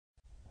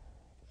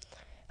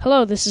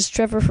Hello, this is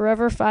Trevor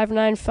Forever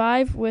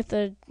 595 with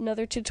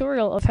another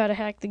tutorial of how to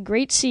hack the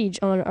Great Siege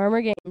on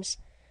Armor Games.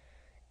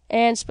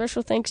 And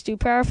special thanks to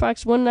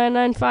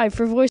PowerFox1995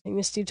 for voicing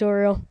this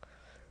tutorial.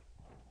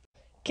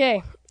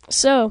 Okay,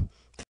 so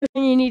the first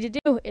thing you need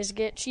to do is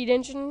get Cheat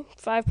Engine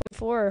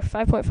 5.4 or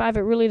 5.5,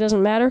 it really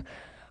doesn't matter.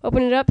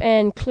 Open it up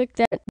and click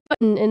that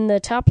button in the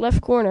top left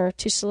corner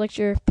to select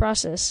your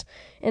process.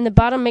 In the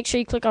bottom, make sure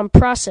you click on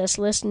Process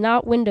List,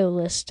 not Window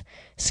List.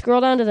 Scroll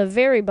down to the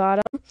very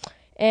bottom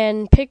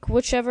and pick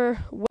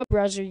whichever web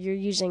browser you're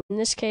using. In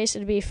this case,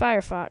 it'll be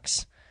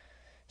Firefox.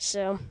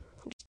 So,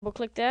 just double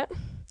click that.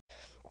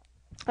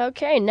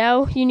 Okay,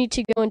 now you need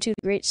to go into the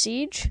Great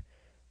Siege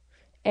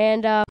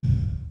and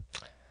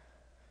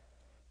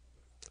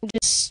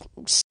just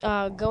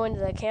go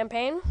into the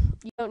campaign.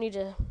 You don't need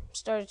to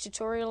start a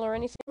tutorial or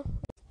anything.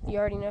 You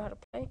already know how to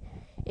play.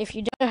 If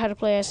you don't know how to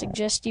play, I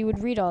suggest you would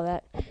read all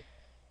that.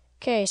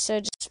 Okay, so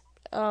just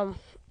all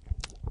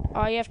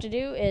you have to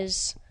do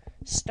is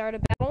start a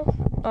battle.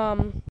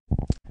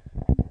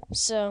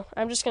 So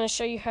I'm just going to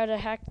show you how to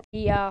hack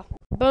the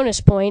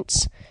bonus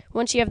points.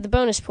 Once you have the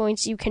bonus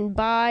points, you can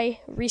buy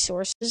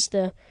resources,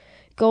 the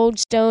gold,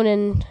 stone,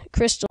 and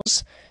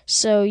crystals.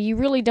 So you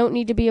really don't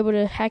need to be able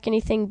to hack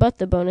anything but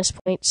the bonus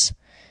points.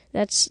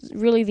 That's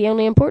really the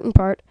only important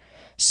part.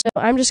 So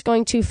I'm just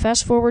going to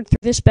fast forward through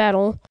this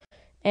battle,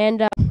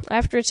 and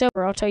after it's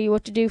over, I'll tell you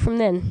what to do from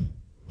then.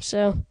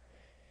 So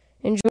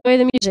enjoy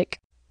the music.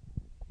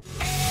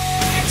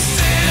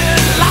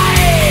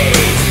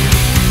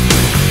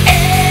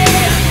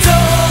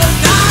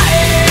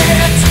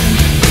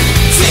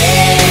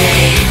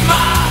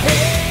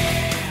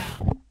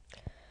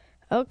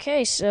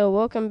 Okay, so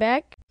welcome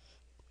back,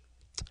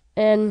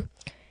 and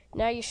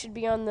now you should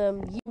be on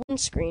the you win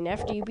screen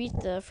after you beat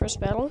the first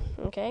battle.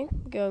 Okay,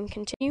 go and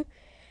continue,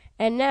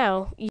 and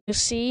now you'll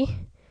see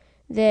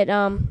that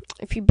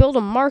if you build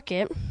a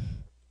market,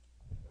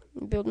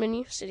 build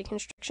menu, city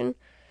construction,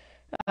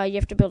 you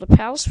have to build a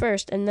palace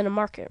first and then a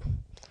market.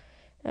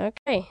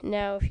 Okay,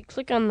 now if you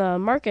click on the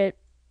market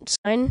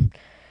sign,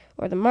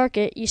 or the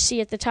market, you see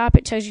at the top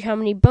it tells you how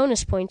many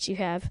bonus points you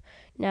have.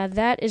 Now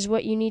that is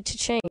what you need to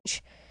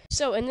change.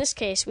 So in this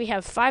case, we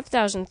have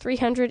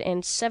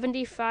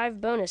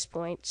 5,375 bonus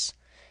points.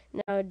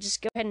 Now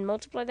just go ahead and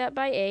multiply that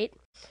by 8,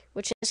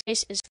 which in this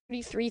case is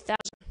 43,000.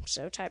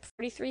 So type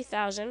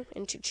 43,000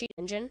 into Cheat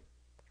Engine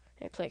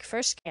and click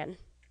First Scan.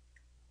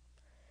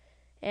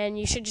 And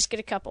you should just get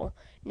a couple.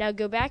 Now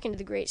go back into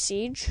the Great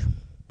Siege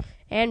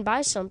and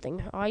buy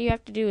something. All you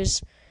have to do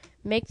is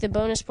make the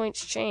bonus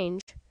points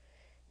change.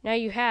 Now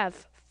you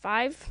have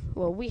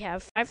we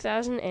have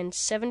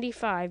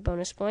 5,075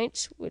 bonus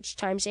points, which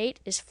times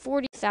 8 is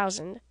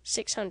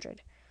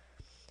 40,600.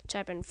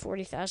 Type in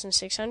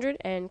 40,600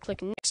 and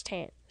click Next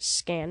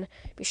Scan.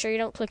 Be sure you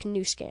don't click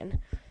New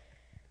Scan.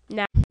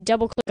 Now,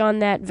 double click on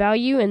that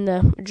value in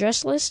the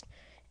address list.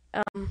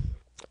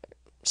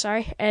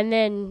 And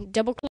then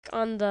double click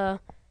on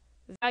the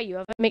value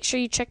of it. Make sure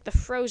you check the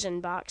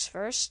frozen box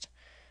first,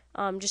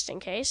 just in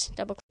case.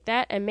 Double click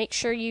that and make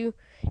sure you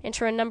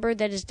enter a number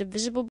that is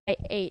divisible by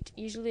 8.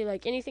 Usually,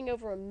 like anything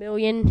over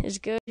 1,000,000 is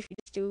good if you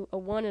just do a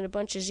 1 and a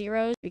bunch of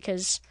zeros,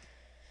 because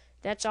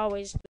that's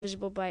always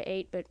divisible by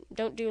 8. But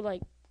don't do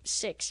like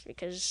 6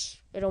 because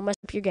it'll mess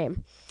up your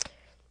game.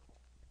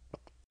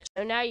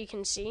 So now you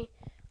can see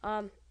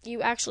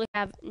you actually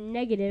have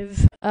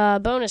negative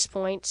bonus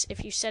points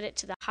if you set it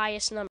to the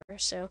highest number.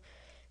 So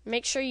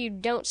make sure you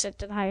don't set it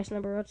to the highest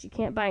number, or else you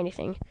can't buy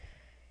anything.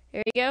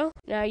 There you go.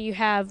 Now you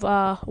have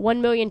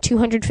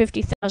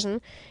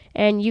 1,250,000,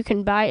 and you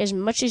can buy as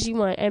much as you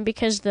want. And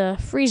because the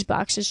freeze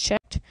box is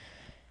checked,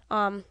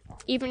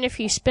 even if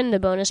you spend the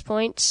bonus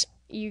points,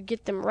 you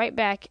get them right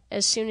back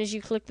as soon as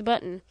you click the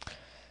button.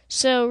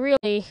 So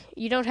really,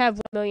 you don't have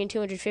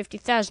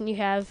 1,250,000. You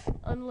have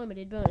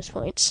unlimited bonus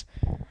points.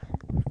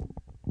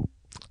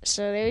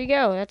 So there you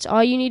go. That's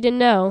all you need to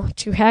know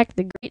to hack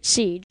the Great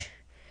Siege.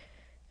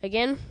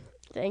 Again,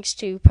 thanks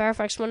to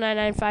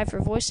PowerFox1995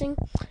 for voicing.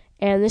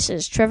 And this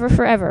is Trevor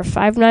Forever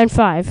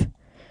 595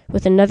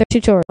 with another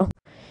tutorial.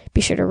 Be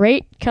sure to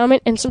rate,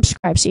 comment, and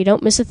subscribe so you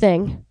don't miss a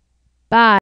thing. Bye.